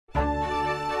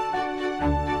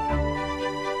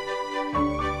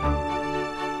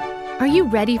Are you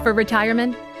ready for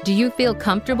retirement? Do you feel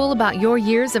comfortable about your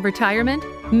years of retirement?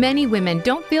 Many women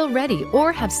don't feel ready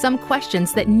or have some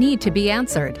questions that need to be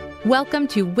answered. Welcome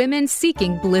to Women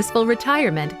Seeking Blissful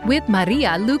Retirement with Maria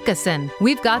Lucassen.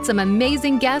 We've got some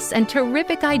amazing guests and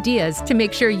terrific ideas to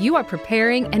make sure you are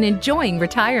preparing and enjoying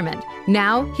retirement.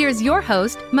 Now, here's your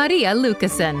host, Maria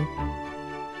Lucassen.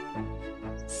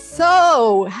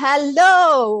 So,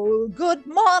 hello, good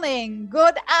morning,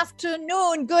 good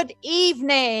afternoon, good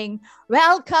evening.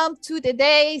 Welcome to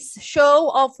today's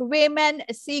show of Women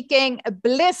Seeking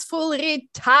Blissful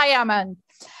Retirement.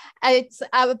 It's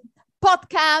a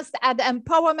podcast at the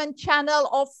Empowerment Channel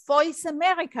of Voice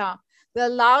America, the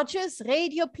largest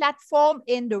radio platform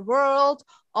in the world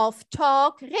of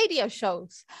talk radio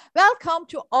shows. Welcome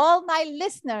to all my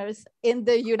listeners in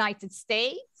the United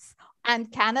States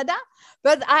and Canada,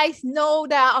 but I know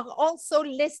there are also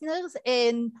listeners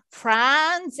in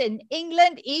France, in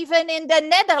England, even in the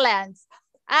Netherlands.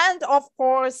 And of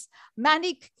course,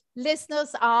 many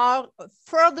listeners are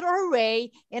further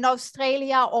away in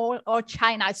Australia or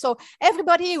China. So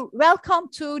everybody, welcome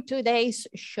to today's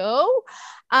show.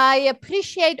 I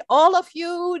appreciate all of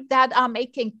you that are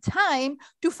making time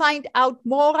to find out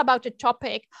more about the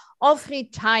topic of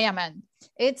retirement.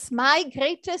 It's my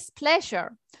greatest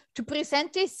pleasure to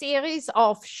present a series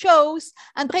of shows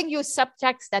and bring you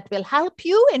subjects that will help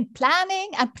you in planning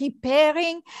and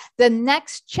preparing the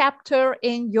next chapter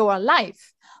in your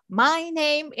life. My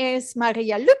name is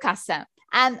Maria Lucassen,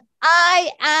 and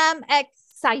I am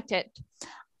excited.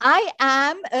 I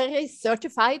am a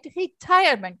certified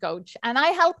retirement coach, and I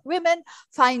help women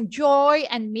find joy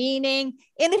and meaning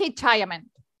in retirement.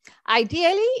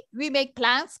 Ideally, we make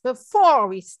plans before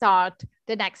we start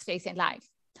the next phase in life.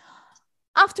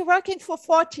 After working for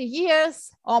 40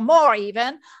 years or more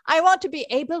even, I want to be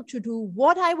able to do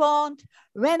what I want,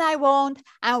 when I want,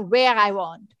 and where I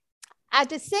want. At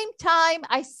the same time,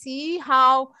 I see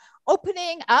how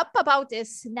opening up about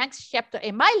this next chapter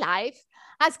in my life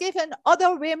has given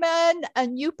other women a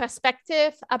new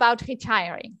perspective about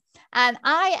retiring. And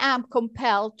I am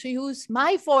compelled to use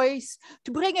my voice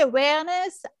to bring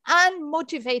awareness and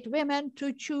motivate women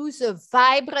to choose a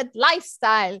vibrant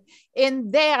lifestyle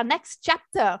in their next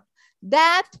chapter.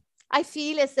 That I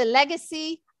feel is the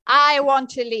legacy I want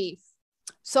to leave.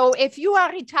 So if you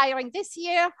are retiring this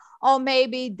year or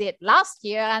maybe did last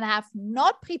year and have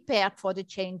not prepared for the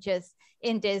changes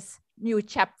in this new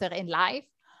chapter in life,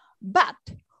 but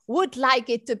would like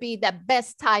it to be the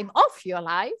best time of your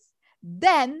life,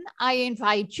 then I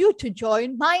invite you to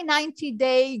join my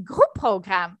 90-day group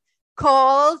program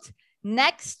called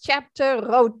Next Chapter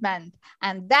Roadmap.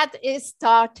 And that is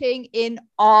starting in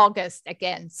August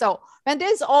again. So when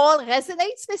this all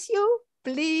resonates with you,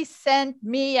 please send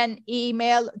me an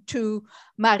email to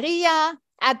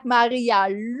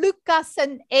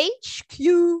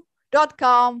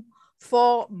maria@marialukassenhq.com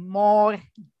for more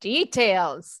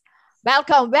details.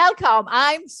 Welcome, welcome.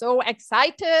 I'm so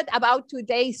excited about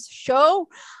today's show.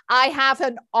 I have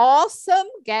an awesome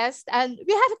guest, and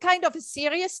we have a kind of a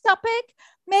serious topic,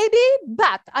 maybe,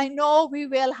 but I know we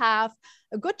will have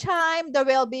a good time. There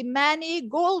will be many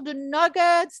golden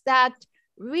nuggets that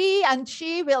we and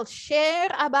she will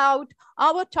share about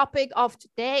our topic of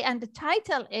today. And the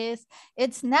title is,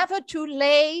 It's Never Too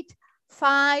Late,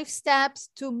 5 Steps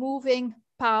to Moving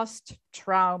Past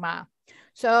Trauma.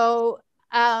 So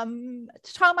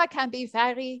trauma can be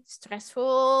very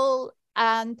stressful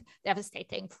and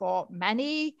devastating for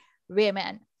many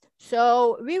women.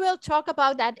 So we will talk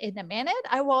about that in a minute.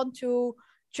 I want to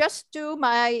just do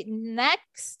my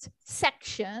next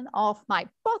section of my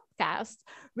podcast,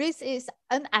 which is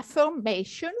an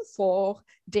affirmation for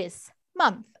this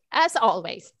month, as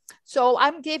always. So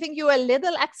I'm giving you a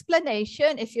little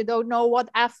explanation if you don't know what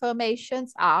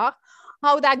affirmations are,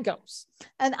 how that goes.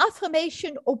 An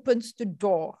affirmation opens the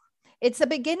door. It's a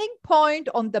beginning point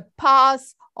on the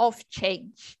path of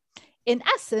change. In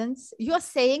essence, you're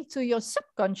saying to your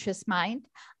subconscious mind,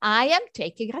 I am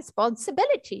taking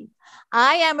responsibility.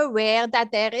 I am aware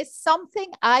that there is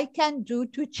something I can do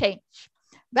to change.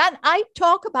 When I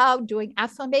talk about doing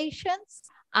affirmations,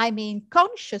 I mean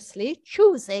consciously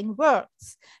choosing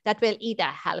words that will either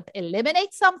help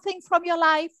eliminate something from your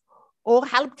life or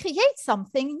help create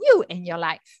something new in your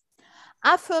life.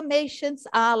 Affirmations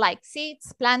are like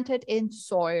seeds planted in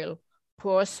soil.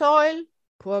 Poor soil,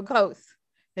 poor growth.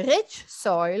 Rich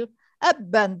soil,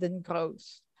 abundant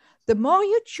growth. The more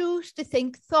you choose to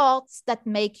think thoughts that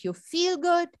make you feel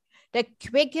good, the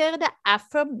quicker the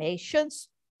affirmations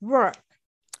work.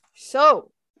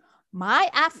 So, my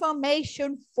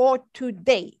affirmation for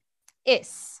today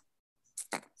is,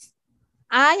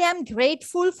 I am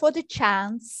grateful for the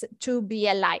chance to be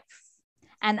alive.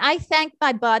 And I thank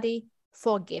my body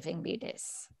for giving me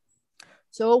this.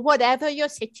 So whatever your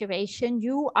situation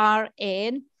you are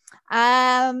in,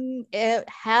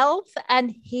 health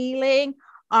and healing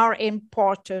are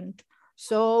important.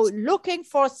 So looking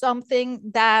for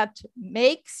something that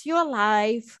makes your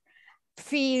life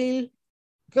feel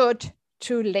good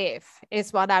to live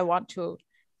is what I want to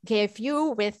give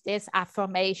you with this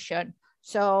affirmation.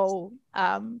 So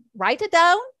write it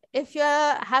down if you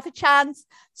have a chance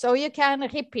so you can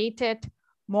repeat it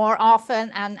more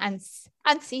often and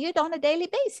see it on a daily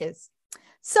basis.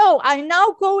 So I'm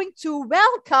now going to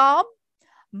welcome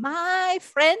my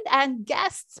friend and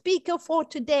guest speaker for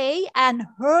today, and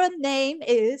her name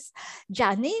is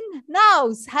Janine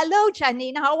Naus. Hello,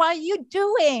 Janine. How are you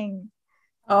doing?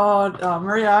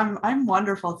 Maria, I'm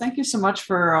wonderful. Thank you so much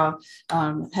for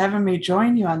having me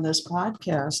join you on this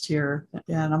podcast here.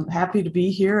 And I'm happy to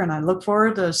be here, and I look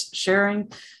forward to sharing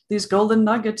these golden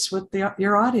nuggets with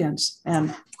your audience.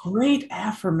 And great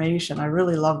affirmation. I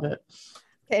really loved it.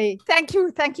 Okay, thank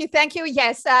you.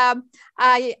 Yes,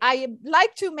 I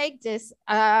like to make this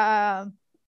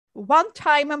one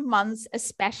time a month a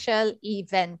special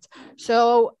event.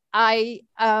 So I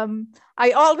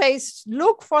always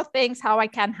look for things how I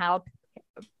can help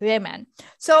women.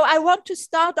 So I want to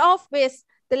start off with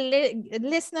the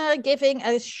listener giving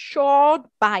a short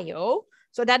bio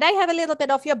so that I have a little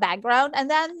bit of your background, and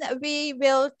then we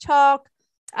will talk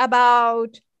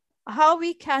about how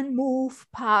we can move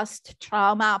past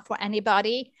trauma for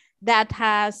anybody that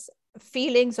has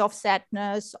feelings of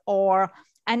sadness or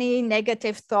any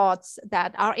negative thoughts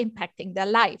that are impacting their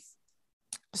life.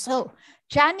 So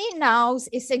Janine Naus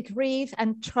is a grief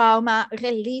and trauma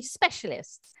relief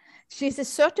specialist. She's a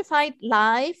certified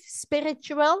life,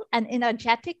 spiritual, and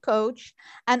energetic coach,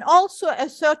 and also a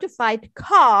certified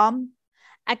calm,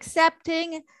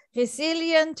 accepting,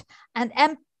 resilient, and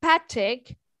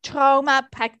empathic trauma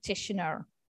practitioner.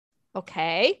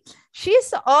 Okay. She's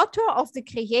the author of the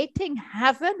Creating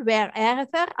Heaven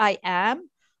Wherever I Am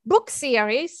book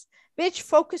series, which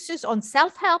focuses on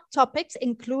self-help topics,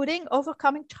 including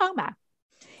overcoming trauma.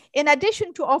 In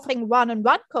addition to offering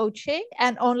one-on-one coaching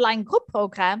and online group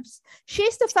programs,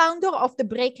 she's the founder of the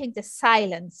Breaking the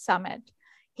Silence Summit,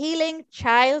 Healing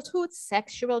Childhood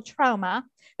Sexual Trauma,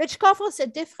 which covers a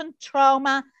different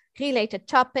trauma-related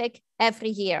topic every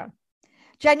year.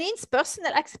 Janine's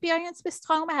personal experience with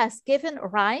trauma has given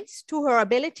rise to her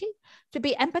ability to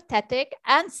be empathetic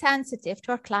and sensitive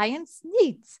to her clients'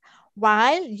 needs,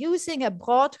 while using a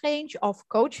broad range of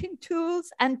coaching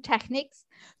tools and techniques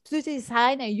to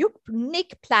design a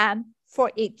unique plan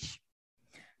for each.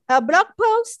 Her blog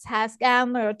post has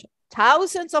garnered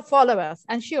thousands of followers,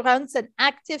 and she runs an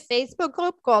active Facebook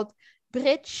group called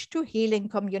Bridge to Healing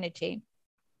Community.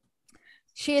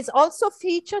 She is also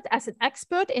featured as an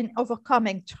expert in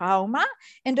overcoming trauma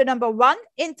in the #1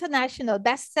 international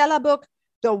bestseller book,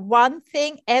 The One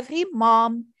Thing Every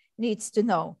Mom Needs to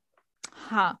Know.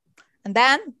 And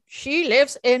then she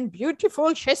lives in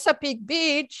beautiful Chesapeake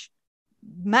Beach,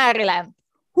 Maryland.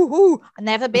 I've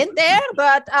never been there,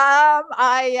 but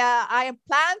I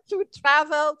plan to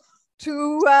travel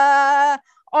to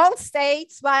all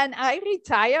states when I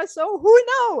retire. So who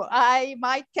knows? I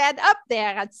might get up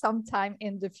there at some time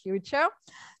in the future.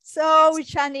 So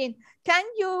Janine, can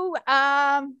you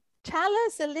tell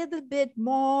us a little bit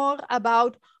more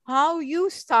about how you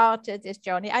started this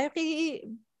journey? I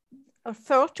really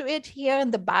refer to it here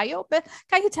in the bio, but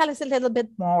can you tell us a little bit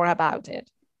more about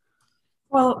it?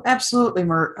 Well, absolutely,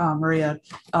 Maria.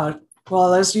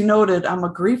 Well, as you noted, I'm a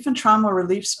grief and trauma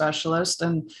relief specialist,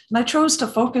 and I chose to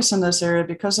focus in this area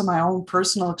because of my own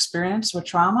personal experience with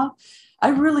trauma. I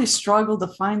really struggled to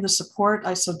find the support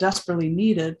I so desperately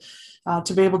needed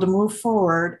to be able to move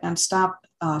forward and stop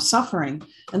suffering.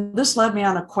 And this led me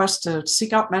on a quest to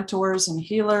seek out mentors and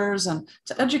healers and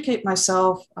to educate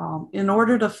myself in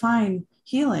order to find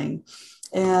healing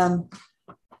and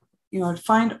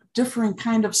find different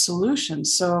kind of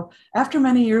solutions. So after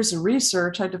many years of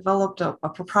research, I developed a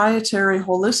proprietary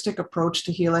holistic approach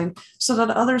to healing so that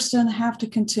others didn't have to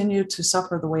continue to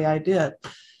suffer the way I did.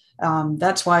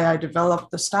 That's why I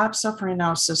developed the Stop Suffering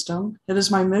Now system. It is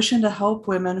my mission to help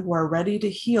women who are ready to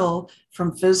heal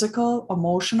from physical,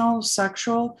 emotional,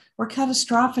 sexual, or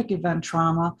catastrophic event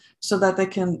trauma so that they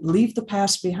can leave the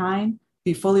past behind,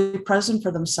 be fully present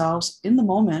for themselves in the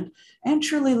moment, and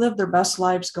truly live their best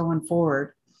lives going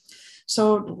forward.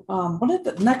 So one of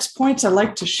the next points I'd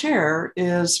like to share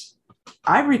is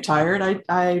I retired.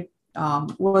 I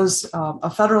was a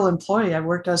federal employee. I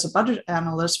worked as a budget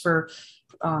analyst for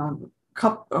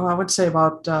couple, I would say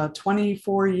about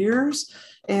 24 years.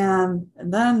 And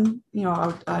then,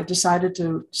 I decided to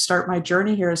start my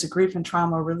journey here as a grief and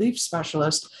trauma relief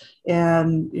specialist.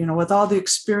 And, with all the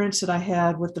experience that I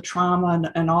had with the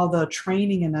trauma and all the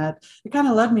training in that, it kind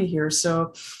of led me here.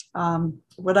 So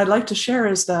what I'd like to share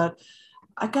is that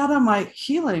I got on my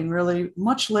healing really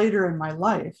much later in my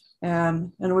life.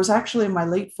 And it was actually in my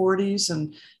late 40s and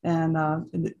in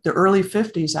the early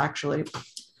 50s, actually.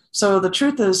 So the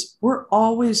truth is, we're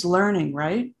always learning,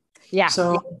 right? Yeah. So,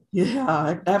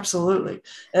 yeah, absolutely.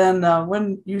 And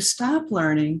when you stop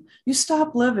learning, you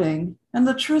stop living. And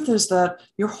the truth is that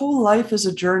your whole life is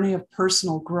a journey of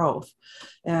personal growth.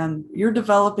 And you're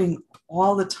developing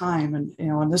all the time.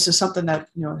 And this is something that,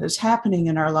 is happening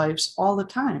in our lives all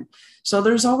the time. So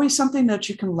there's always something that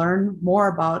you can learn more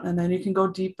about, and then you can go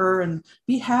deeper and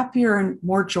be happier and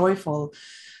more joyful.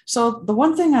 So the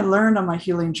one thing I learned on my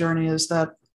healing journey is that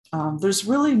there's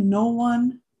really no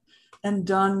one and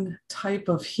done type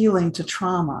of healing to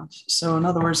trauma. So in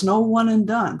other words, no one and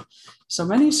done. So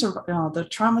many the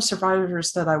trauma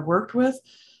survivors that I worked with,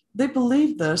 they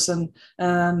believed this and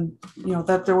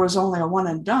that there was only a one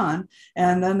and done.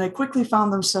 And then they quickly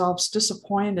found themselves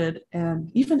disappointed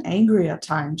and even angry at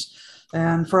times.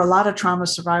 And for a lot of trauma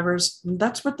survivors,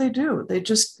 that's what they do. They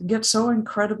just get so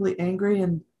incredibly angry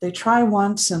and they try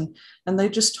once and they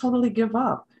just totally give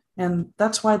up. And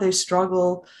that's why they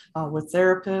struggle with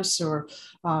therapists or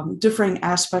differing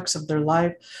aspects of their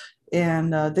life.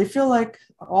 And they feel like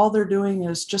all they're doing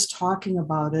is just talking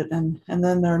about it. And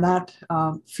then they're not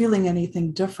feeling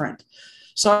anything different.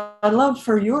 So I'd love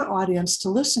for your audience to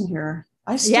listen here.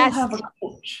 I still have a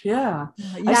coach. Yeah.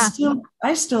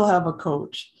 I still have a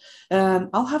coach. And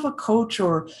I'll have a coach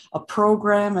or a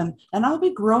program and I'll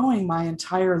be growing my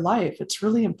entire life. It's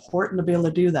really important to be able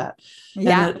to do that.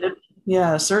 Yeah.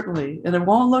 Yeah, certainly. And it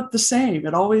won't look the same.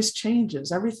 It always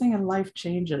changes. Everything in life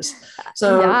changes.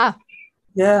 So,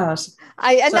 yes.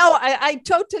 I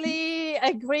totally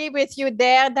agree with you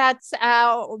there. That's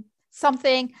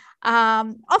something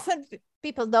often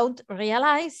people don't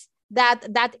realize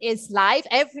that is life.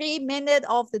 Every minute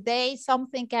of the day,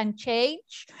 something can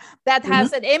change that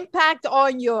has an impact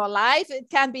on your life. It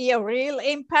can be a real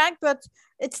impact, but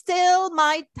it still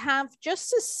might have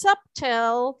just a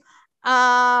subtle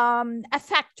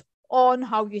effect on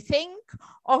how you think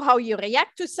or how you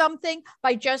react to something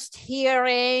by just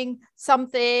hearing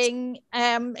something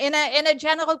in a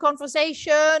general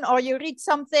conversation, or you read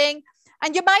something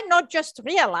and you might not just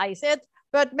realize it,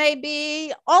 but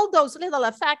maybe all those little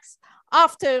effects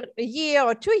after a year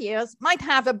or 2 years might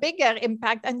have a bigger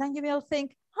impact. And then you will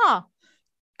think, a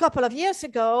couple of years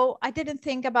ago, I didn't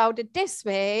think about it this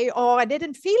way, or I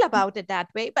didn't feel about it that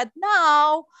way. But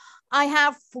now I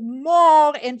have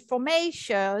more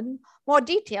information, more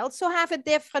details, so I have a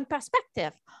different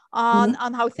perspective on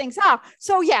how things are.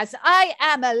 So yes, I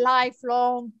am a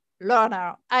lifelong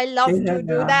learner. I love to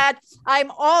do that.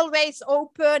 I'm always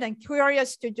open and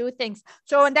curious to do things.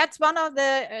 So, and that's one of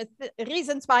the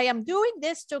reasons why I'm doing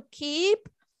this, to keep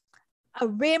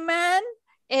women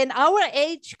in our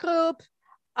age group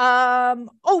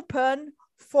open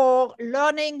for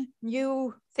learning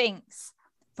new things.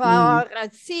 For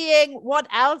seeing what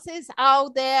else is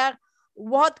out there,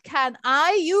 what can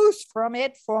I use from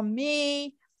it for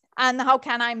me, and how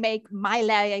can I make my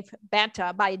life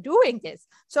better by doing this?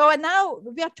 So, and now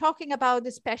we are talking about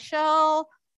a special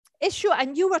issue,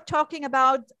 and you were talking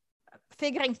about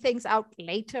figuring things out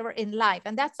later in life.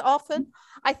 And that's often,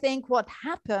 I think, what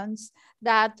happens,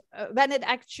 that when it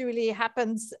actually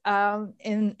happens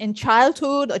in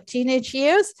childhood or teenage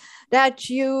years, that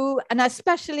you, and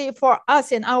especially for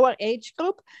us in our age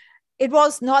group, it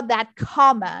was not that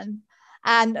common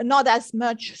and not as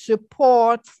much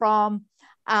support from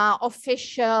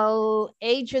official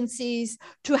agencies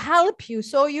to help you.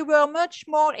 So you were much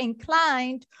more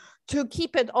inclined to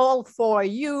keep it all for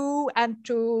you and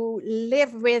to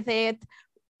live with it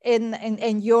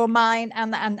in your mind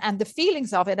and the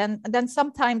feelings of it. And then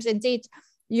sometimes indeed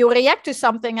you react to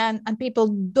something and people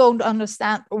don't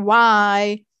understand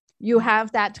why you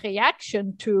have that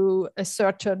reaction to a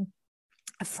certain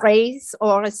phrase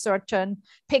or a certain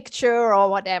picture or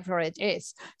whatever it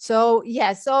is. So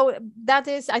so that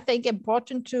is, I think,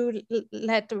 important to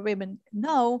let the women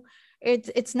know.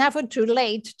 It's never too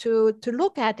late to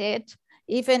look at it,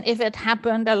 even if it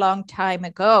happened a long time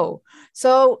ago.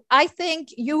 So I think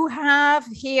you have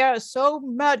here so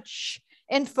much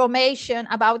information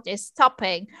about this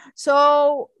topic.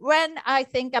 So when I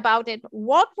think about it,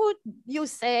 what would you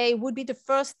say would be the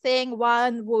first thing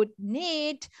one would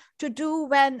need to do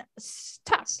when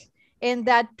stuck in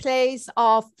that place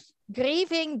of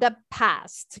grieving the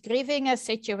past, grieving a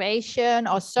situation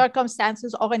or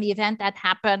circumstances or an event that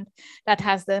happened that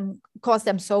has caused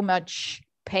them so much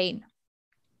pain.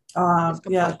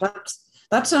 Yeah,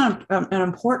 that's an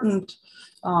important,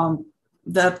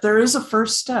 that there is a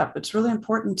first step. It's really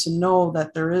important to know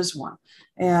that there is one.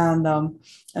 And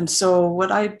so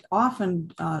what I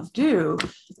often do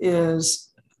is,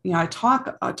 I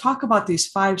talk about these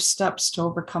 5 steps to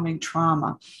overcoming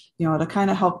trauma, to kind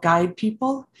of help guide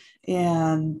people.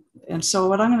 And so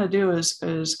what I'm going to do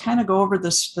is kind of go over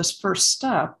this first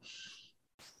step.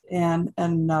 And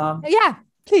yeah,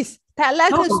 please.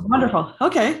 Wonderful.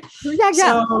 Okay.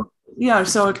 Yeah.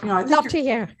 So I think love to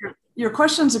hear. Your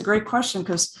question's a great question,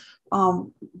 because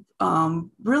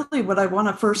really what I want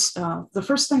to the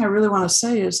first thing I really want to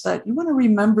say is that you want to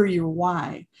remember your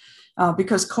why,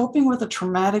 because coping with a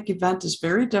traumatic event is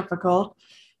very difficult.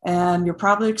 And you're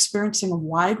probably experiencing a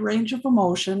wide range of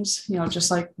emotions, just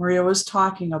like Maria was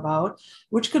talking about,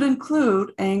 which could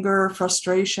include anger,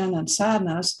 frustration, and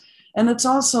sadness. And it's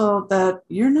also that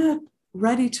you're not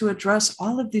ready to address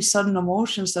all of these sudden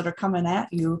emotions that are coming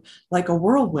at you like a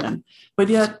whirlwind, but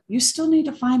yet you still need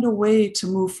to find a way to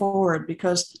move forward,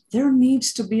 because there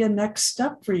needs to be a next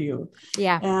step for you.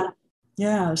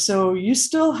 So you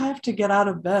still have to get out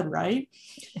of bed, right?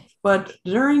 But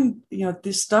during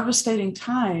this devastating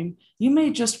time, you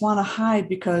may just want to hide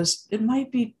because it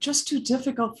might be just too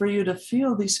difficult for you to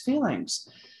feel these feelings.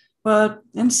 But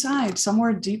inside,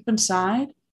 somewhere deep inside,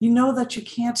 you know that you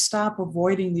can't stop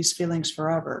avoiding these feelings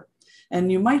forever.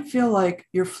 And you might feel like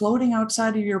you're floating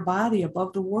outside of your body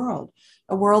above the world,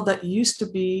 a world that you used to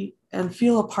be and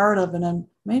feel a part of, and then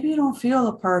maybe you don't feel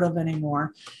a part of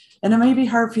anymore. And it may be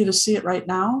hard for you to see it right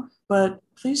now, but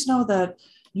please know that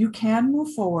you can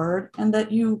move forward and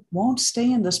that you won't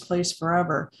stay in this place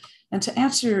forever. And to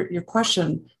answer your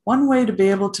question, one way to be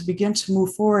able to begin to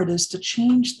move forward is to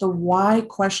change the why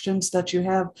questions that you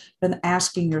have been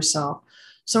asking yourself.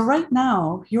 So right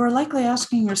now, you are likely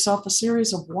asking yourself a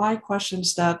series of why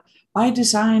questions that by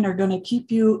design are going to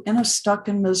keep you in a stuck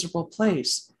and miserable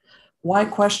place. Why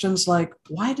questions like,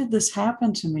 why did this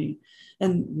happen to me?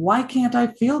 And why can't I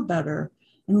feel better?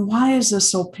 And why is this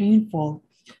so painful?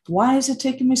 Why is it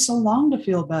taking me so long to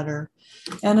feel better?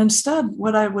 And instead,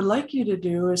 what I would like you to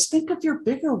do is think of your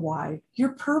bigger why, your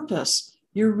purpose,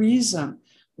 your reason,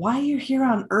 why you're here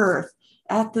on earth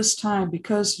at this time,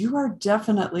 because you are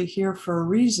definitely here for a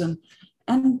reason.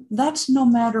 And that's no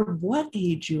matter what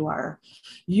age you are.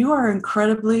 You are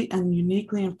incredibly and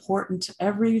uniquely important to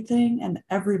everything and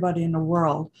everybody in the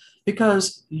world,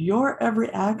 because your every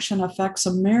action affects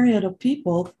a myriad of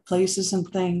people, places, and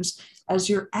things, as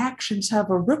your actions have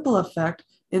a ripple effect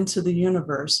into the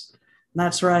universe. And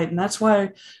that's right. And that's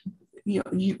why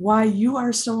why you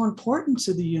are so important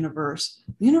to the universe.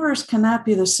 The universe cannot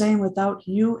be the same without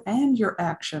you and your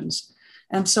actions.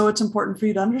 And so it's important for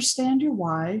you to understand your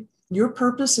why. Your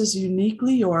purpose is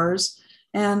uniquely yours.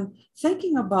 And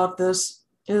thinking about this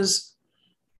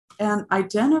and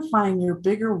identifying your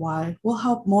bigger why will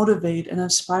help motivate and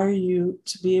inspire you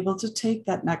to be able to take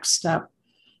that next step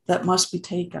that must be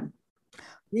taken.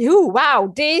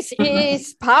 Wow, this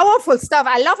is powerful stuff.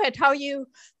 I love it how you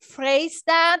phrase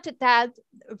that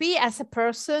we as a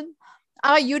person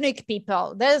are unique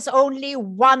people. There's only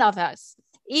one of us.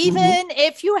 Even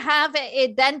if you have an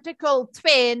identical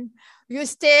twin, you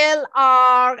still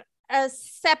are a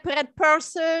separate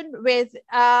person with,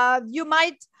 you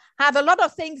might have a lot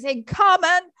of things in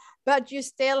common, but you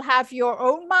still have your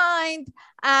own mind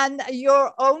and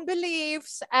your own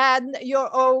beliefs and your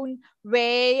own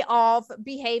way of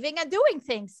behaving and doing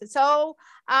things. So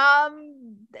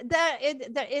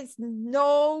there is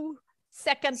no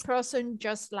second person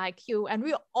just like you. And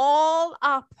we all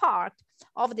are part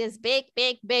of this big,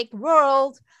 big, big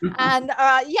world. And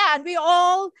and we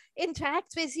all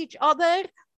interact with each other.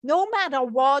 No matter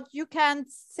what, you can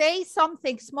say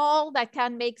something small that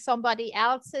can make somebody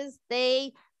else's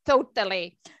day.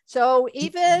 Totally. So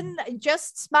even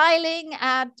just smiling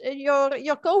at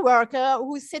your coworker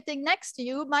who's sitting next to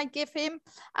you might give him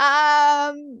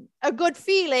a good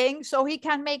feeling, so he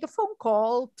can make a phone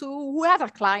call to whoever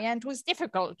client who's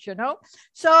difficult,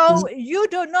 So you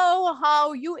don't know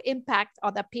how you impact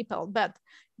other people, but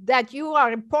that you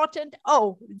are important.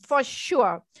 Oh, for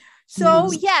sure.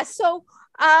 So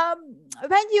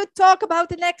when you talk about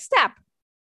the next step,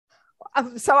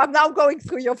 so I'm now going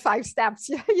through your 5 steps.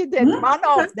 You did one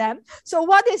of them. So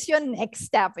what is your next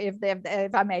step,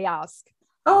 if I may ask?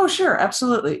 Oh, sure.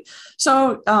 Absolutely.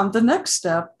 So the next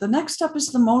step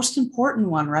is the most important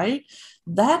one, right?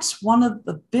 That's one of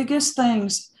the biggest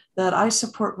things that I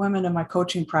support women in my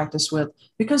coaching practice with,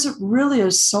 because it really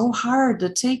is so hard to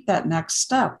take that next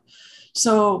step.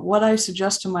 So what I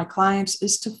suggest to my clients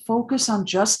is to focus on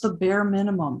just the bare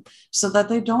minimum so that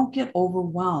they don't get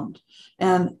overwhelmed.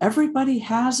 And everybody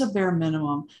has a bare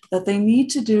minimum that they need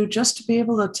to do just to be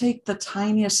able to take the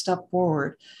tiniest step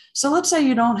forward. So let's say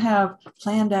you don't have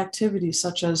planned activities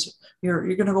such as you're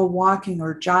going to go walking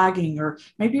or jogging, or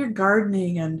maybe you're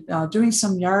gardening and doing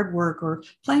some yard work or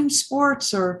playing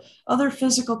sports or other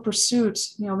physical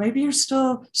pursuits. Maybe you're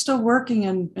still working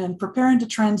and preparing to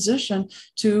transition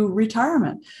to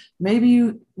retirement. Maybe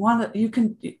you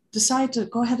can decide to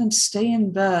go ahead and stay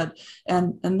in bed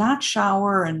and not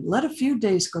shower and let a few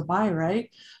days go by, right?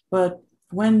 But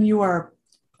when you are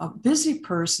a busy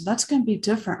person, that's going to be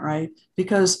different, right?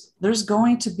 Because there's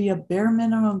going to be a bare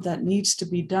minimum that needs to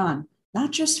be done,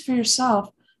 not just for yourself,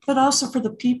 but also for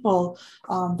the people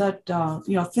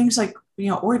things like,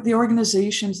 or the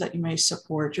organizations that you may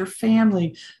support, your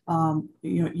family,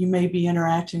 you may be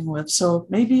interacting with. So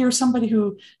maybe you're somebody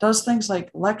who does things like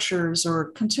lectures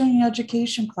or continuing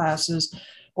education classes,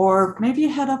 or maybe you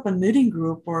head up a knitting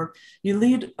group, or you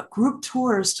lead group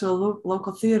tours to a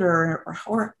local theater,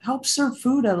 or help serve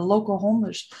food at a local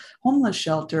homeless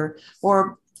shelter,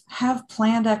 or have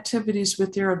planned activities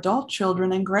with your adult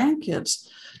children and grandkids.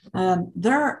 And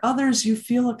there are others you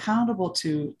feel accountable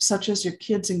to, such as your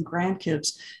kids and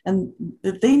grandkids, and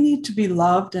they need to be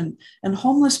loved, and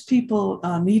homeless people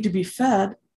need to be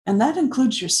fed. And that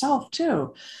includes yourself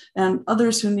too, and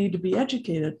others who need to be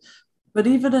educated. But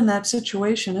even in that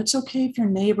situation, it's okay if your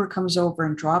neighbor comes over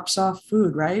and drops off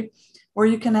food, right? Or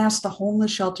you can ask the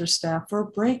homeless shelter staff for a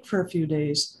break for a few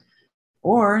days.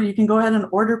 Or you can go ahead and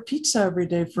order pizza every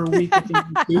day for a week.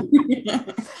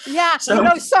 Yeah,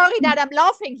 sorry that I'm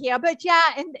laughing here, but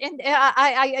yeah, and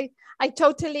I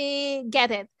totally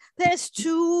get it. There's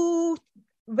two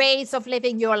ways of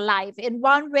living your life. In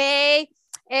one way,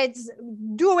 it's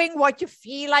doing what you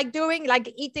feel like doing,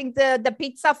 like eating the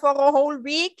pizza for a whole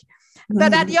week.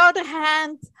 But on the other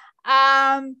hand,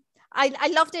 I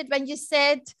loved it when you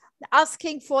said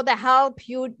asking for the help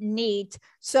you need.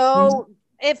 So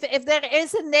if there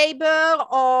is a neighbor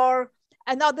or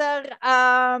another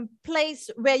place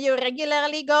where you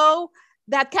regularly go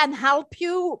that can help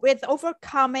you with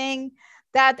overcoming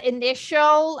that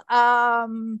initial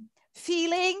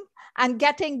feeling and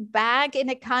getting back in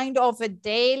a kind of a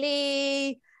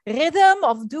daily rhythm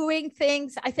of doing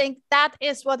things, I think that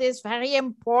is what is very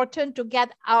important, to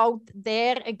get out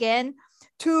there again,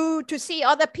 to see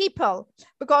other people,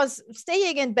 because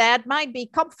staying in bed might be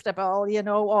comfortable,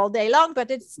 all day long,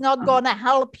 but it's not going to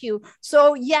help you.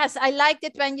 So yes, I liked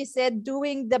it when you said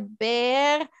doing the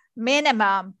bare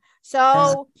minimum.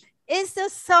 So is there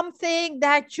something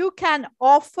that you can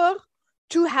offer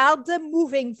to help them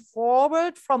moving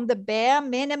forward from the bare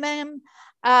minimum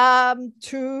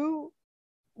to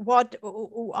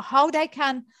how they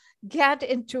can get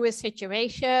into a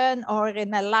situation or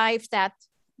in a life that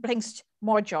brings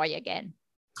more joy again?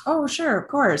 Oh, sure, of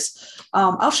course.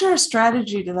 I'll share a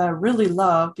strategy that I really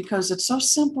love because it's so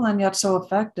simple and yet so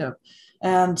effective.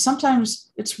 And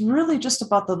sometimes it's really just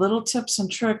about the little tips and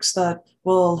tricks that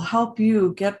will help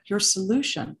you get your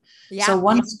solution.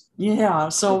 Yeah.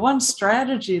 So one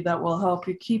strategy that will help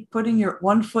you keep putting your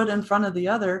one foot in front of the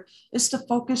other is to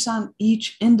focus on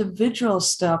each individual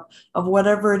step of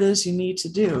whatever it is you need to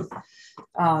do.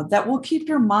 That will keep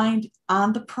your mind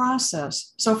on the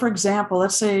process. So for example,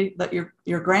 let's say that your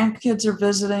grandkids are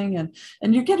visiting and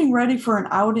you're getting ready for an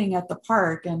outing at the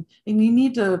park, and you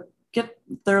need to get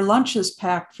their lunches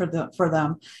packed for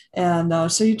them. And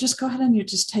so you just go ahead and you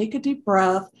just take a deep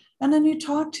breath, and then you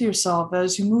talk to yourself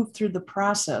as you move through the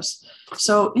process.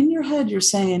 So in your head, you're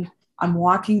saying, I'm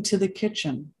walking to the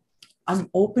kitchen.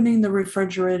 I'm opening the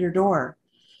refrigerator door.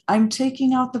 I'm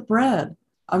taking out the bread.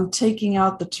 I'm taking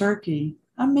out the turkey.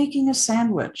 I'm making a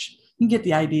sandwich. You get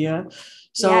the idea.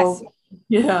 So,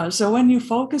 yes. So when you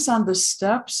focus on the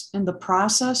steps in the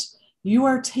process, you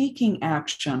are taking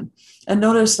action. And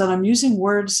notice that I'm using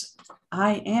words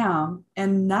I am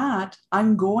and not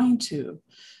I'm going to.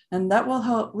 And that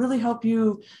will really help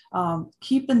you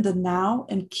keep in the now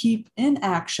and keep in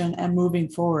action and moving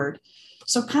forward.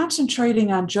 So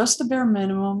concentrating on just the bare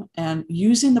minimum and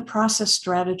using the process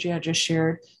strategy I just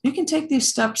shared, you can take these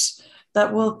steps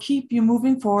that will keep you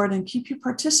moving forward and keep you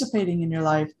participating in your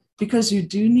life, because you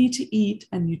do need to eat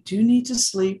and you do need to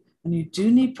sleep and you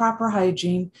do need proper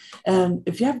hygiene. And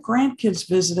if you have grandkids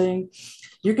visiting,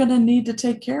 you're going to need to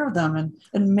take care of them.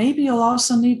 And maybe you'll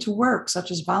also need to work,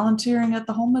 such as volunteering at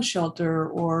the homeless shelter,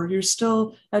 or you're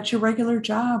still at your regular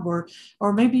job, or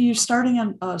maybe you're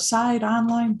starting a side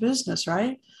online business,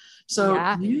 right? So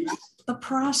use the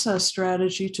process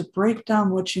strategy to break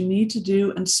down what you need to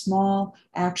do in small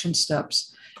action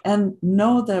steps, and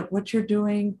know that what you're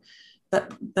doing,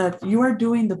 that you are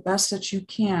doing the best that you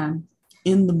can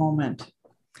in the moment.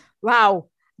 Wow,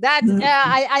 that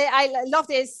I love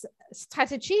this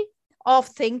strategy of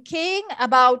thinking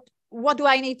about what do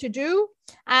I need to do,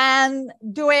 and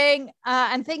doing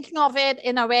and thinking of it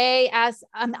in a way as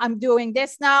I'm doing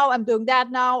this now, I'm doing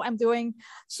that now, I'm doing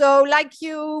so, like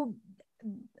you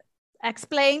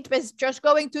explained, with just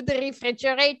going to the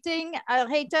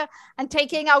refrigerator and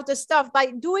taking out the stuff. By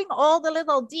doing all the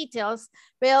little details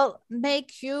will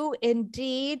make you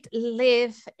indeed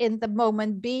live in the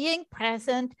moment, being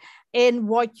present in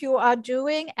what you are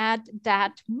doing at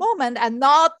that moment, and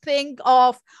not think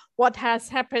of what has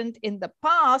happened in the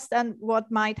past and what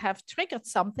might have triggered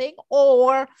something,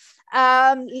 or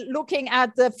looking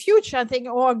at the future and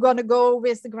thinking, oh, I'm going to go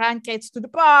with the grandkids to the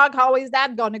park. How is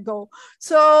that going to go?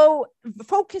 So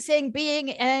focusing, being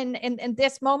in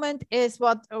this moment is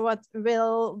what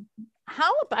will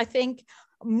help, I think,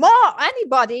 more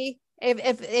anybody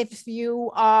if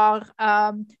you are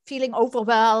feeling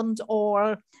overwhelmed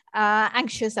or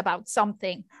anxious about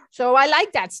something. So I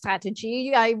like that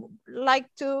strategy. I like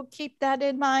to keep that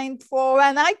in mind for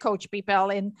when I coach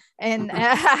people in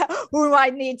who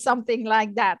might need something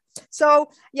like that.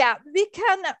 So yeah, we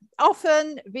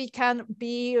can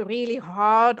be really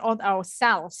hard on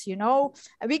ourselves. You know,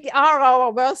 we are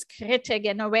our worst critic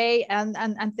in a way, and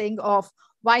think of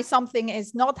why something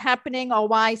is not happening or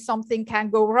why something can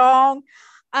go wrong.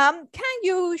 Can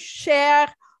you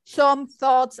share some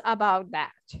thoughts about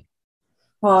that?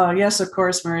 Well, yes, of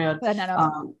course, Maria.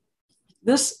 No.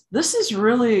 This is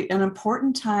really an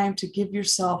important time to give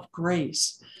yourself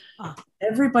grace.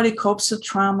 Everybody copes with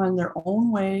trauma in their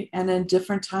own way and in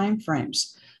different time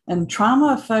frames. And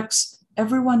trauma affects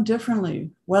everyone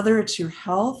differently, whether it's your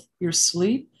health, your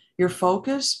sleep, your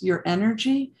focus, your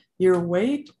energy, your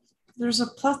weight. There's a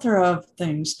plethora of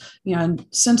things. And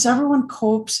since everyone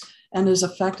copes and is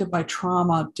affected by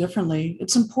trauma differently,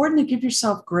 it's important to give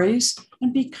yourself grace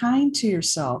and be kind to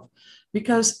yourself,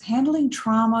 because handling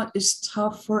trauma is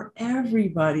tough for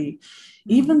everybody.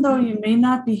 Even though you may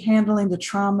not be handling the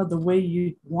trauma the way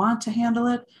you want to handle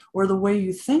it or the way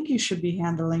you think you should be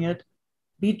handling it,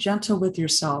 be gentle with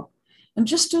yourself and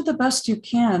just do the best you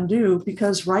can do,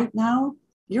 because right now,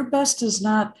 your best is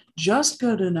not just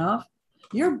good enough.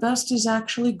 Your best is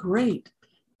actually great.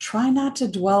 Try not to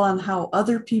dwell on how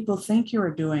other people think you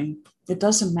are doing. It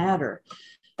doesn't matter.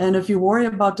 And if you worry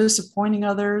about disappointing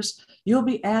others, you'll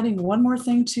be adding one more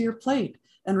thing to your plate.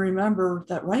 And remember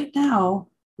that right now,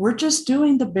 we're just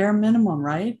doing the bare minimum,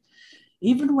 right?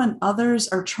 Even when others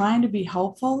are trying to be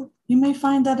helpful, you may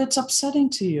find that it's upsetting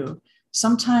to you.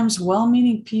 Sometimes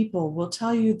well-meaning people will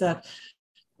tell you that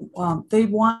they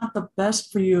want the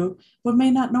best for you, but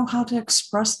may not know how to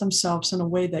express themselves in a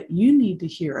way that you need to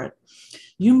hear it.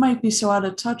 You might be so out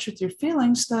of touch with your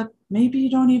feelings that maybe you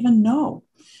don't even know,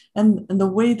 and the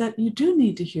way that you do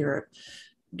need to hear it.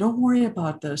 Don't worry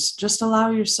about this. Just allow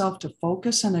yourself to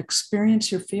focus and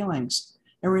experience your feelings.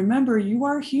 And remember, you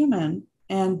are human,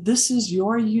 and this is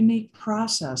your unique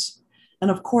process. And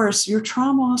of course, your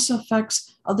trauma also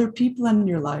affects other people in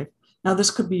your life. Now,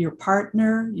 this could be your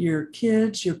partner, your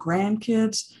kids, your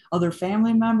grandkids, other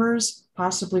family members,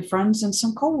 possibly friends, and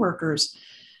some coworkers.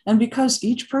 And because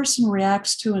each person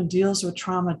reacts to and deals with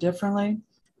trauma differently,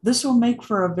 this will make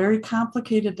for a very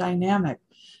complicated dynamic.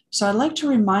 So I'd like to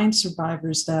remind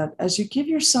survivors that as you give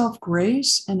yourself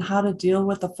grace in how to deal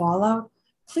with the fallout,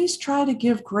 please try to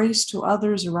give grace to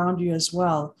others around you as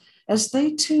well, as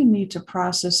they too need to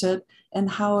process it and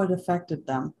how it affected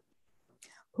them.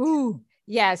 Ooh.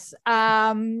 Yes,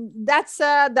 that's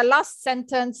the last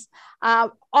sentence.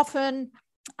 Often,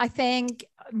 I think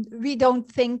we don't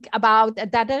think about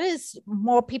that there is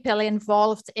more people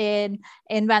involved in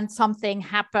when something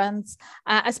happens,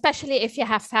 especially if you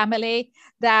have family,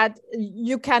 that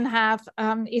you can have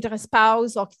either a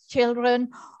spouse or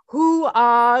children who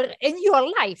are in your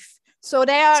life. So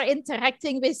they are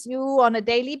interacting with you on a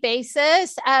daily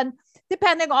basis, and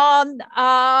depending on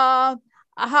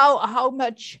how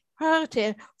much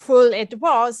hurtful it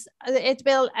was, it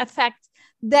will affect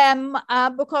them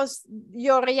because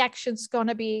your reaction's going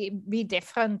to be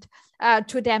different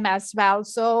to them as well.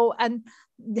 So, and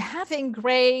having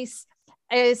grace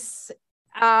is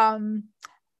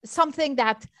something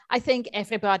that I think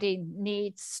everybody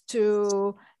needs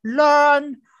to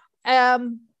learn,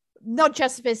 not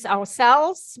just with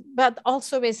ourselves, but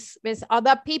also with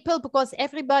other people, because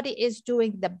everybody is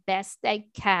doing the best they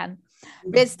can.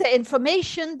 with the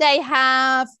information they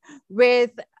have,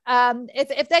 with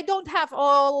if they don't have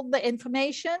all the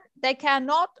information, they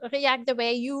cannot react the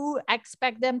way you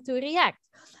expect them to react.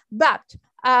 But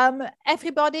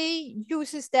everybody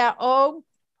uses their own,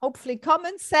 hopefully,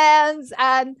 common sense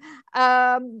and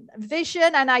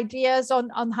vision and ideas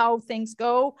on how things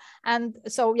go. And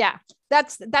so, yeah,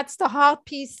 that's the hard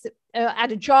piece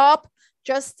at a job,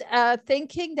 just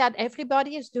thinking that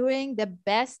everybody is doing the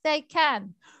best they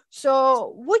can.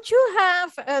 So would you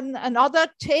have another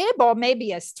tip or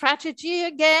maybe a strategy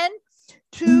again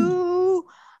to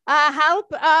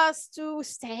help us to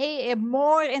stay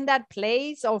more in that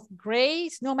place of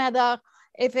grace, no matter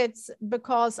if it's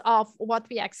because of what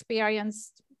we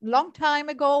experienced a long time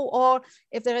ago, or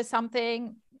if there is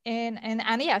something in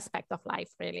any aspect of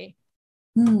life, really?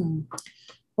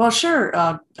 Well, sure.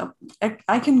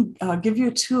 I can give you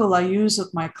a tool I use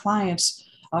with my clients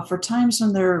for times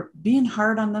when they're being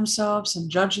hard on themselves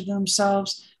and judging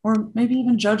themselves, or maybe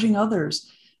even judging others.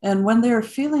 And when they're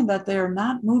feeling that they are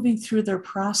not moving through their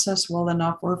process well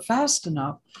enough or fast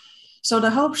enough. So to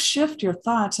help shift your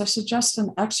thoughts, I suggest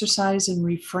an exercise in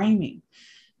reframing.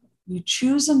 You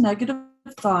choose a negative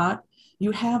thought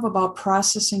you have about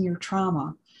processing your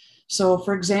trauma. So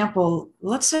for example,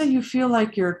 let's say you feel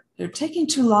like you're taking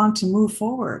too long to move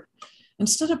forward.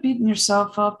 Instead of beating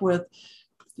yourself up with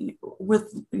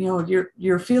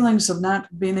your feelings of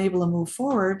not being able to move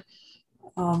forward,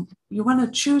 you want to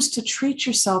choose to treat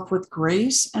yourself with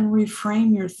grace and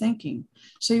reframe your thinking.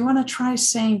 So you want to try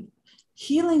saying,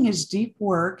 healing is deep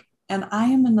work and I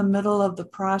am in the middle of the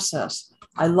process.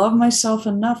 I love myself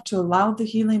enough to allow the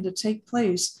healing to take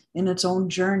place in its own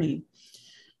journey.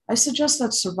 I suggest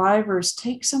that survivors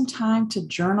take some time to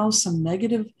journal some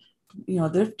negative,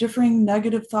 differing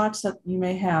negative thoughts that you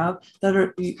may have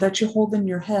that you hold in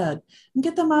your head, and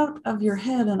get them out of your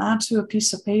head and onto a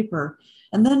piece of paper,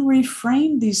 and then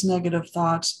reframe these negative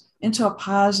thoughts into a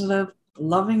positive,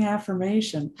 loving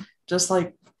affirmation, just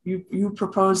like you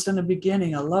proposed in the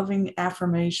beginning, a loving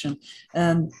affirmation.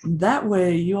 And that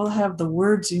way you'll have the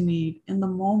words you need in the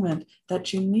moment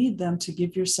that you need them to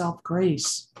give yourself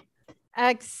grace.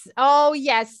 Oh,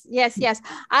 yes.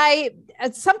 I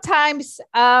sometimes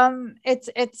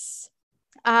it's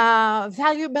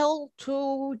valuable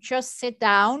to just sit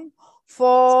down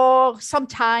for some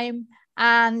time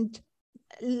and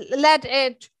let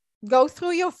it go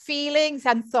through your feelings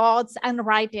and thoughts and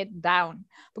write it down.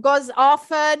 Because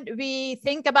often we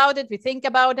think about it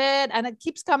and it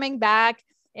keeps coming back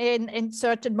in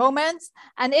certain moments.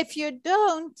 And if you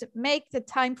don't make the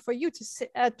time for you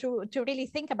to really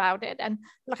think about it and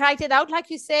write it out, like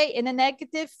you say, in a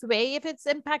negative way, if it's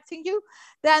impacting you,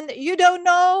 then you don't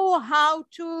know how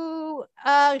to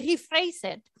rephrase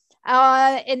it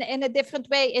in a different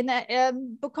way,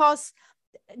 because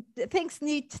things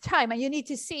need time and you need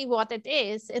to see what it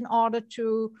is in order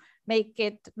to make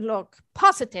it look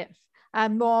positive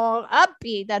and more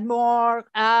upbeat and more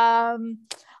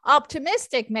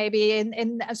optimistic, maybe,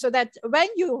 so that when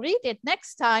you read it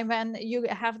next time, when you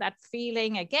have that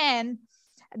feeling again,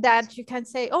 that you can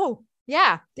say, oh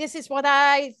yeah, this is what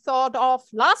I thought of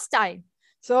last time.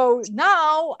 So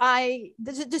now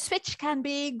the switch can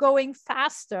be going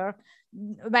faster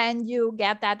when you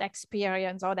get that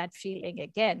experience or that feeling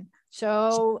again.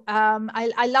 So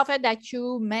I love it that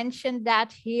you mentioned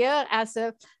that here as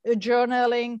a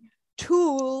journaling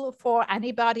tool for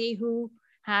anybody who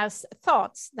has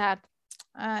thoughts that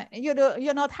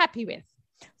you're not happy with.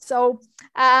 So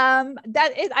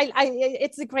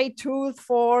it's a great tool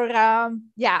for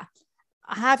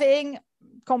having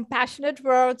compassionate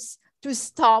words to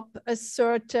stop a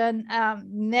certain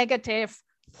negative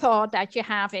thought that you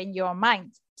have in your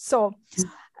mind. So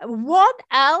what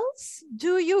else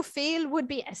do you feel would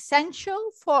be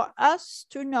essential for us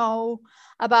to know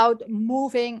about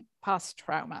moving past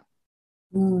trauma?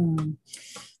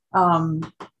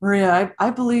 Maria, I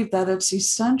believe that it's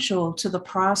essential to the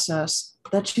process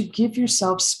that you give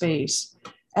yourself space.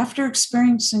 After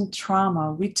experiencing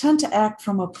trauma, we tend to act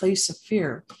from a place of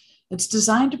fear. It's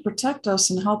designed to protect us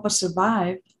and help us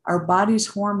survive. Our body's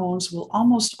hormones will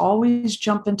almost always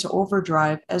jump into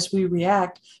overdrive as we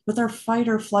react with our fight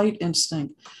or flight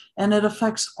instinct, and it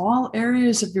affects all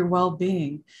areas of your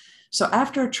well-being. So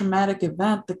after a traumatic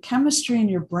event, the chemistry in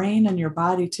your brain and your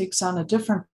body takes on a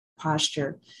different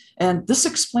posture. And this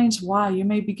explains why you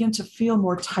may begin to feel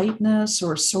more tightness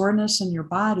or soreness in your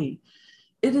body.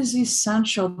 It is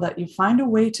essential that you find a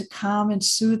way to calm and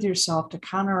soothe yourself to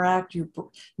counteract your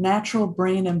natural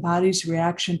brain and body's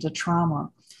reaction to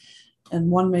trauma. And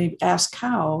one may ask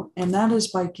how, and that is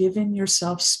by giving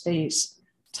yourself space.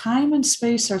 Time and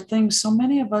space are things so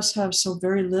many of us have so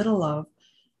very little of.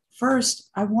 First,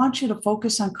 I want you to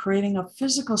focus on creating a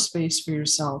physical space for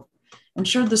yourself.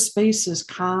 Ensure the space is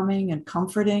calming and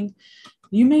comforting.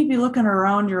 You may be looking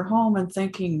around your home and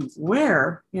thinking,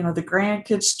 where? You know, the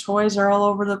grandkids' toys are all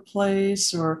over the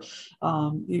place, or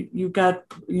you've got,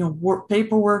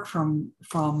 paperwork from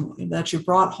that you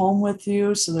brought home with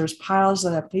you. So there's piles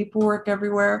that have paperwork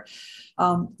everywhere.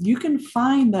 You can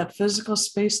find that physical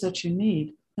space that you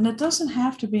need. And it doesn't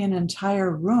have to be an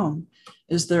entire room.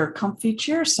 Is there a comfy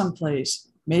chair someplace?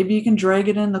 Maybe you can drag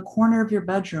it in the corner of your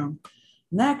bedroom.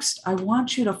 Next, I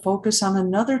want you to focus on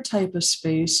another type of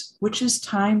space, which is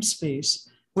time space,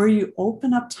 where you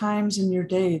open up times in your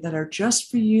day that are just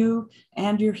for you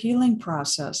and your healing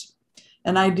process.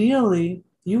 And ideally,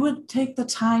 you would take the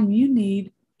time you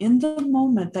need in the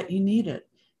moment that you need it,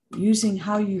 using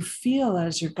how you feel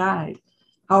as your guide.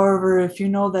 However, if you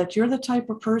know that you're the type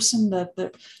of person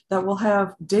that will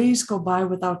have days go by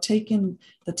without taking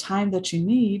the time that you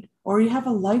need, or you have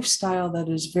a lifestyle that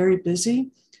is very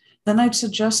busy, then I'd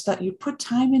suggest that you put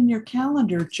time in your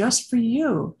calendar just for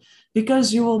you,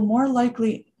 because you will more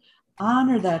likely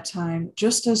honor that time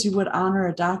just as you would honor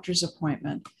a doctor's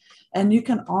appointment. And you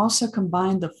can also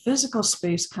combine the physical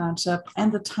space concept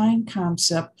and the time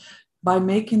concept by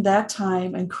making that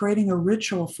time and creating a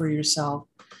ritual for yourself.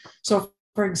 So,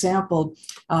 for example,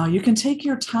 you can take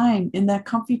your time in that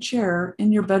comfy chair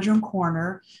in your bedroom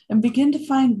corner and begin to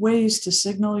find ways to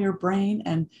signal your brain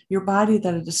and your body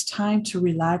that it is time to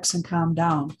relax and calm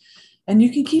down. And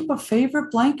you can keep a favorite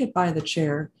blanket by the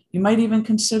chair. You might even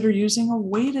consider using a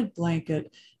weighted blanket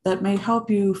that may help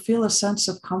you feel a sense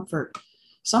of comfort.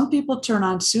 Some people turn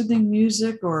on soothing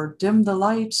music or dim the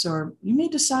lights, or you may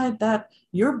decide that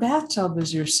your bathtub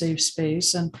is your safe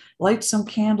space and light some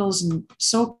candles and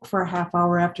soak for a half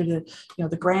hour after the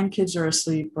grandkids are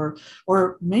asleep,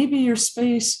 or maybe your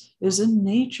space is in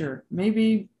nature.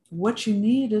 Maybe what you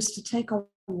need is to take a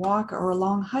walk or a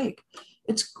long hike.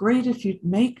 It's great if you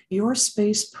make your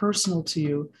space personal to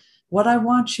you. What I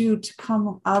want you to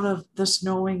come out of this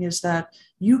knowing is that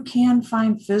you can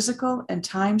find physical and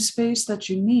time space that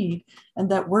you need and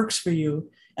that works for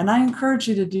you. And I encourage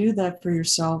you to do that for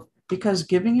yourself, because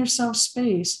giving yourself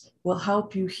space will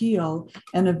help you heal.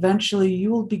 And eventually you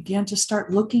will begin to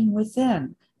start looking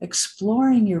within,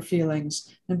 exploring your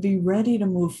feelings, and be ready to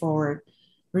move forward.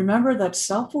 Remember that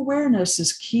self-awareness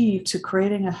is key to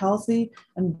creating a healthy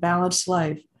and balanced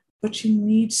life, but you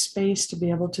need space to be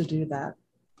able to do that.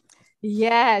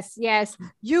 Yes, yes.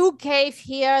 You gave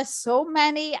here so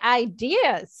many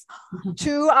ideas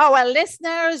to our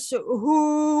listeners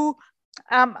who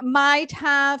might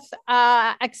have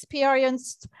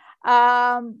experienced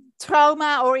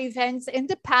trauma or events in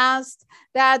the past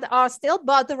that are still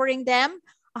bothering them,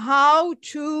 how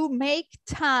to make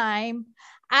time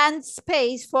and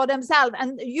space for themselves.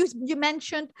 And you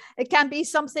mentioned it can be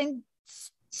something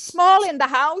small in the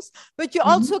house, but you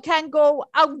also can go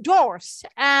outdoors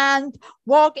and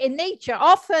walk in nature.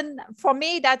 Often, for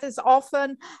me, that is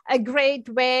often a great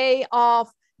way of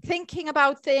thinking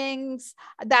about things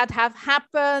that have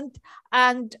happened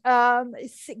and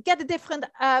get a different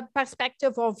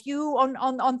perspective or view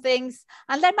on things,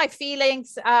 and let my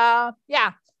feelings,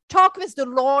 talk with the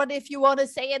Lord, if you want to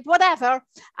say it, whatever.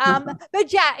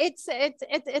 But yeah, it's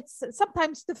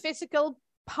sometimes the physical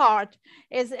part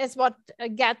is what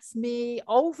gets me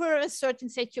over a certain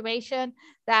situation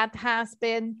that has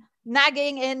been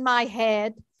nagging in my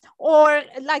head, or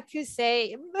like you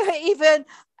say, even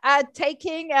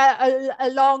taking a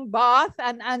long bath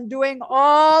and doing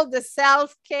all the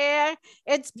self-care.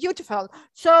 It's beautiful.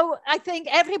 So I think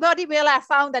everybody will have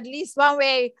found at least one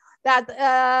way that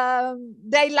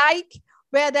they like,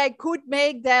 where they could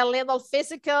make their little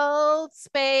physical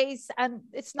space. And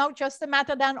it's not just a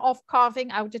matter then of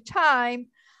carving out the time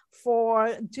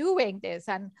for doing this.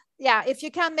 And yeah, if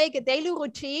you can make a daily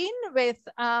routine with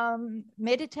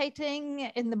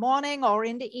meditating in the morning or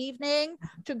in the evening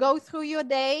to go through your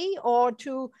day, or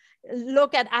to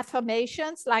look at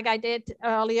affirmations like I did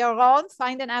earlier on,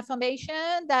 find an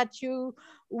affirmation that you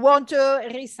want to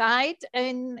recite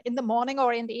in the morning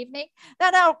or in the evening.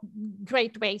 That are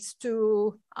great ways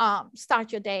to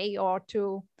start your day, or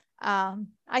to,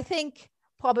 I think,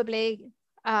 probably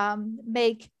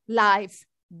make life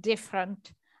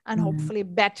different and hopefully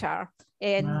better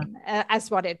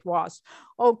as what it was.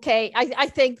 Okay, I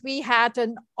think we had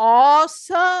an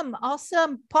awesome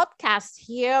podcast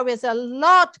here with a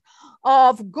lot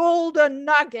of golden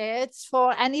nuggets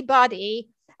for anybody,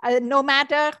 no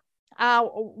matter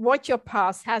what your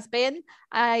past has been.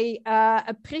 I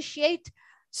appreciate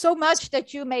so much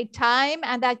that you made time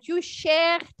and that you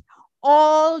shared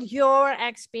all your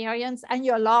experience and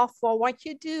your love for what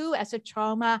you do as a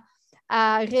trauma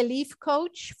relief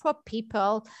coach for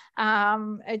people.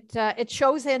 It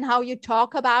shows in how you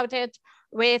talk about it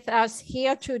with us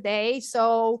here today.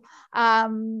 So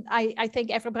I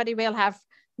think everybody will have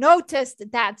noticed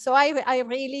that. So I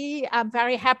really am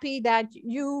very happy that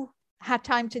you had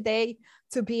time today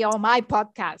to be on my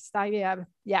podcast. I'm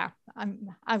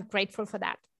grateful for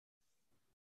that.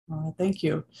 Thank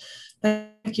you.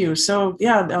 Thank you. So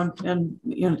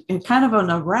and kind of on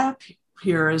a wrap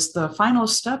here is the final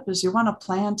step is you want to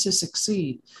plan to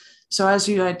succeed. So as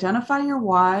you identify your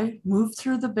why, move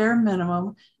through the bare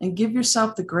minimum, and give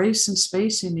yourself the grace and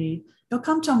space you need, you'll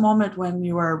come to a moment when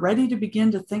you are ready to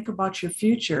begin to think about your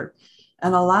future.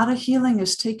 And a lot of healing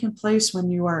is taking place when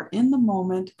you are in the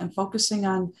moment and focusing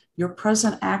on your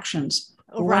present actions.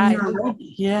 Right.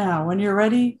 When you're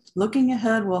ready, looking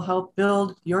ahead will help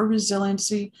build your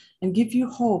resiliency and give you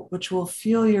hope, which will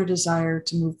fuel your desire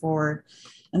to move forward.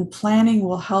 And planning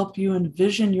will help you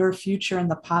envision your future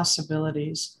and the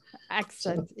possibilities.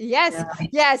 Excellent.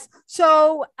 Yes.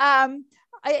 So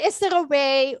is there a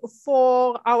way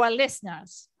for our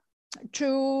listeners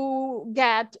to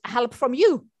get help from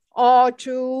you? Or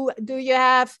do you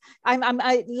have,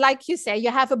 like you say,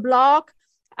 you have a blog,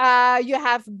 you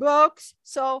have books.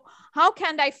 So how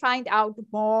can I find out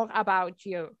more about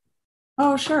you?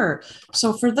 Oh, sure.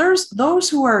 So for those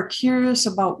who are curious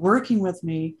about working with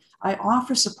me, I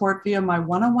offer support via my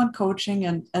one-on-one coaching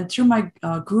and through my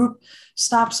group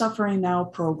Stop Suffering Now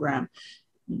program.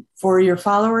 For your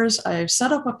followers, I've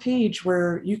set up a page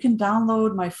where you can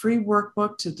download my free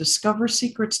workbook to discover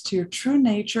secrets to your true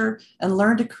nature and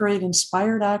learn to create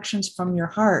inspired actions from your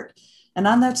heart. And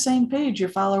on that same page, your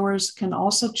followers can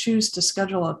also choose to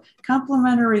schedule a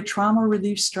complimentary trauma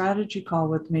relief strategy call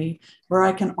with me, where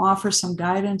I can offer some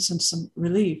guidance and some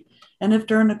relief. And if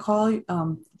during the call,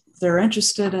 they're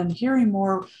interested in hearing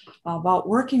more about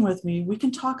working with me, we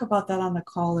can talk about that on the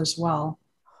call as well.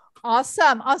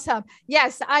 Awesome.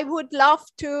 Yes, I would love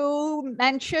to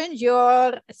mention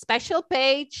your special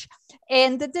page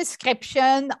in the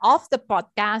description of the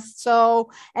podcast.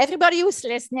 So everybody who's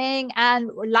listening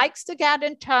and likes to get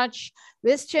in touch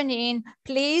with Janine,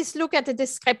 please look at the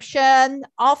description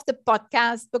of the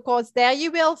podcast, because there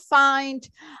you will find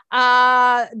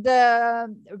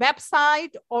the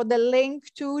website or the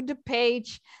link to the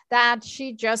page that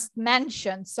she just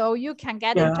mentioned. So you can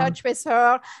get in touch with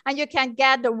her and you can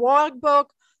get the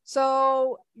workbook.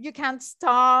 So you can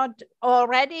start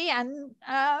already, and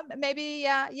maybe,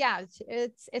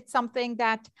 it's something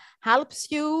that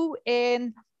helps you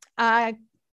in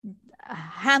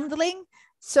handling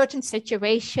certain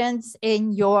situations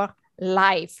in your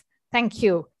life. Thank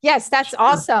you. Yes, that's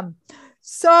awesome.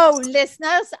 So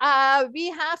listeners, we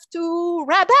have to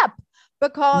wrap up,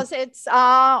 because it's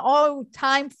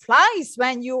time flies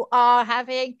when you are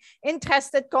having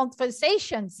interested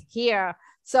conversations here.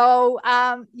 So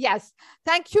yes,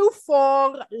 thank you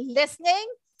for listening.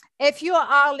 If you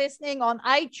are listening on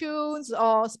iTunes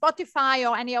or Spotify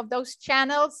or any of those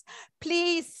channels,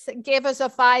 please give us a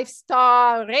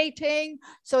 5-star rating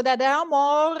so that there are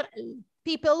more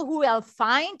people who will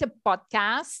find the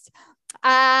podcast.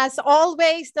 As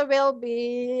always, there will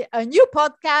be a new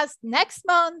podcast next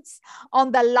month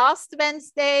on the last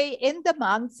Wednesday in the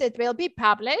month. It will be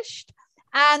published.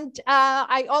 And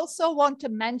I also want to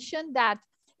mention that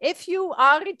if you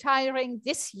are retiring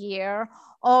this year,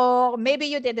 or maybe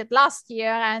you did it last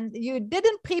year and you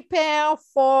didn't prepare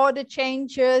for the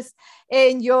changes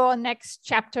in your next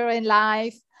chapter in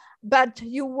life, but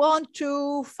you want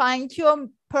to find your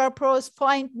purpose,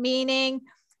 find meaning,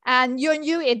 and your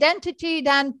new identity,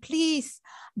 then please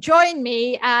join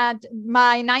me at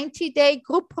my 90-day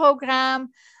group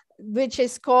program, which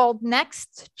is called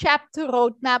Next Chapter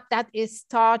Roadmap, that is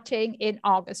starting in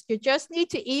August. You just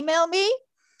need to email me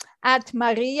at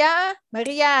Maria.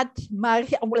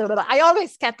 I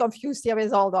always get confused here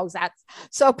with all those ads.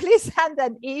 So please send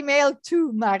an email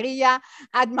to Maria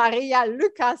at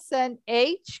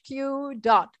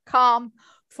marialukassenhq.com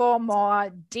for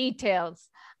more details.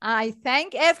 I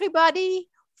thank everybody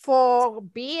for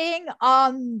being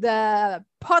on the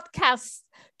podcast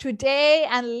today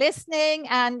and listening.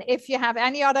 And if you have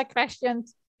any other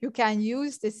questions, you can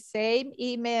use the same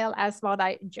email as what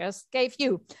I just gave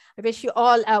you. I wish you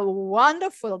all a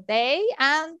wonderful day.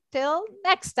 Until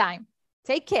next time,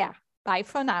 take care. Bye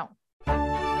for now.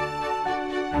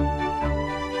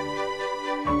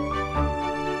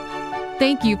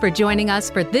 Thank you for joining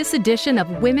us for this edition of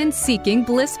Women Seeking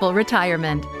Blissful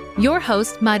Retirement. Your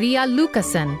host, Maria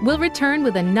Lucassen, will return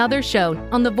with another show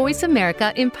on the Voice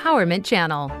America Empowerment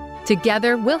Channel.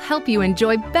 Together, we'll help you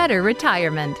enjoy better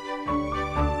retirement.